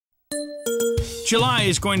July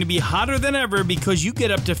is going to be hotter than ever because you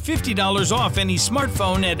get up to $50 off any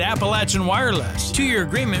smartphone at Appalachian Wireless. 2-year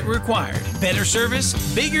agreement required. Better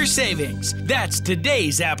service, bigger savings. That's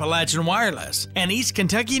today's Appalachian Wireless, an East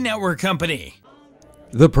Kentucky network company.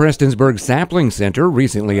 The Prestonsburg Sapling Center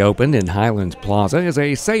recently opened in Highlands Plaza as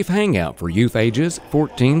a safe hangout for youth ages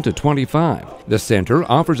 14 to 25. The center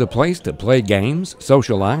offers a place to play games,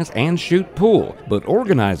 socialize, and shoot pool, but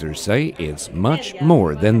organizers say it's much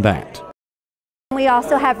more than that. We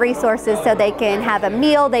also have resources so they can have a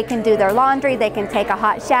meal, they can do their laundry, they can take a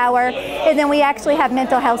hot shower, and then we actually have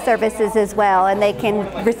mental health services as well, and they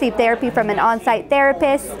can receive therapy from an on-site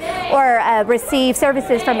therapist or receive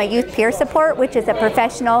services from a youth peer support, which is a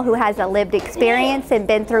professional who has a lived experience and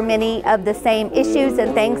been through many of the same issues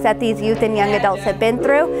and things that these youth and young adults have been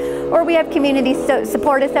through. Or we have community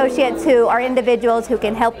support associates who are individuals who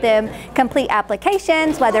can help them complete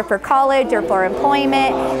applications, whether for college or for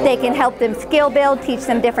employment. They can help them skill build, teach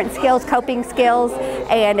them different skills, coping skills,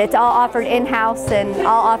 and it's all offered in-house and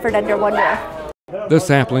all offered under one roof. The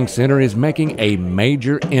Sapling Center is making a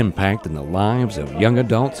major impact in the lives of young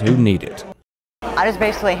adults who need it. I just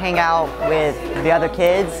basically hang out with the other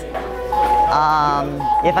kids.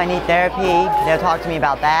 If I need therapy, they'll talk to me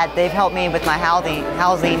about that. They've helped me with my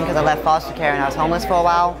housing because I left foster care and I was homeless for a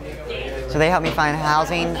while. So they helped me find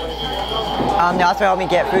housing. They also helped me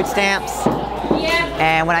get food stamps.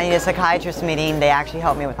 And when I need a psychiatrist meeting, they actually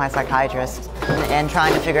help me with my psychiatrist and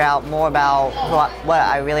trying to figure out more about what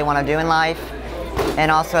I really want to do in life,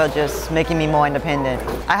 and also just making me more independent.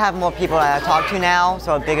 I have more people that I talk to now,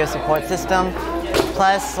 so a bigger support system.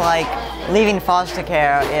 Plus, like, leaving foster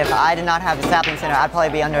care, if I did not have the Sapling Center, I'd probably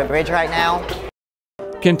be under a bridge right now.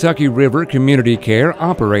 Kentucky River Community Care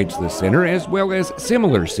operates the center as well as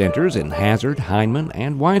similar centers in Hazard, Hindman,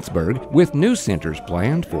 and Whitesburg, with new centers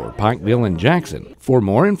planned for Pikeville and Jackson. For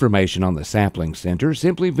more information on the Sapling Center,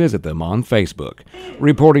 simply visit them on Facebook.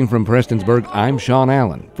 Reporting from Prestonsburg, I'm Sean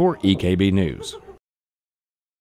Allen for EKB News.